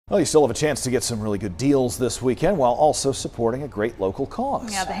Well, you still have a chance to get some really good deals this weekend while also supporting a great local cause.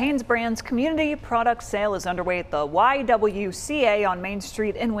 Yeah, the Hanes Brands Community Product Sale is underway at the YWCA on Main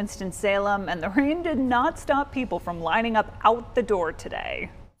Street in Winston-Salem, and the rain did not stop people from lining up out the door today.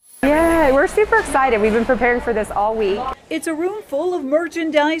 Yeah, we're super excited. We've been preparing for this all week. It's a room full of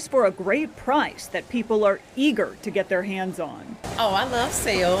merchandise for a great price that people are eager to get their hands on. Oh, I love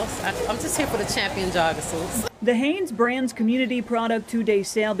sales. I'm just here for the champion jogger suits. The Hanes Brands Community Product two-day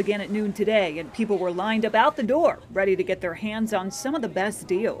sale began at noon today, and people were lined up out the door, ready to get their hands on some of the best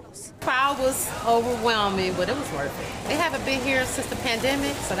deals. The crowd was overwhelming, but it was worth it. They haven't been here since the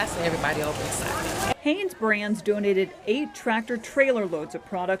pandemic, so that's everybody overexcited. Hanes Brands donated 8 tractor-trailer loads of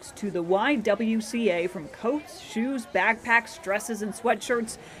products to the YWCA, from coats, shoes, backpacks, dresses, and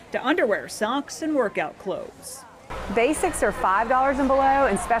sweatshirts to underwear, socks, and workout clothes. Basics are $5 and below,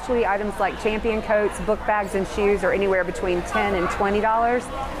 and specialty items like champion coats, book bags, and shoes are anywhere between $10 and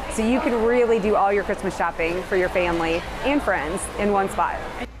 $20. So you can really do all your Christmas shopping for your family and friends in one spot.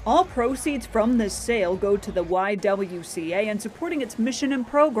 All proceeds from this sale go to the YWCA and supporting its mission and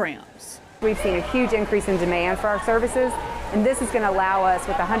programs. We've seen a huge increase in demand for our services, and this is going to allow us,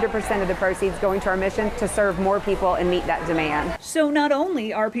 with 100% of the proceeds going to our mission, to serve more people and meet that demand. So not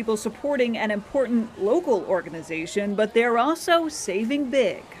only are people supporting an important local organization, but they're also saving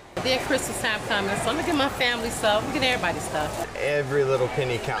big. Then Christmas time coming, so I'm gonna get my family stuff, I'm gonna get everybody stuff. Every little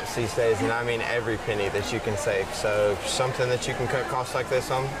penny counts these days, and I mean every penny that you can save. So something that you can cut costs like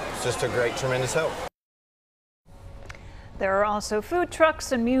this on, it's just a great, tremendous help. There are also food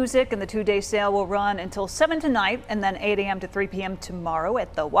trucks and music, and the two-day sale will run until 7 tonight and then 8 a.m. to 3 p.m. tomorrow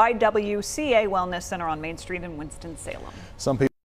at the YWCA Wellness Center on Main Street in Winston-Salem. Some people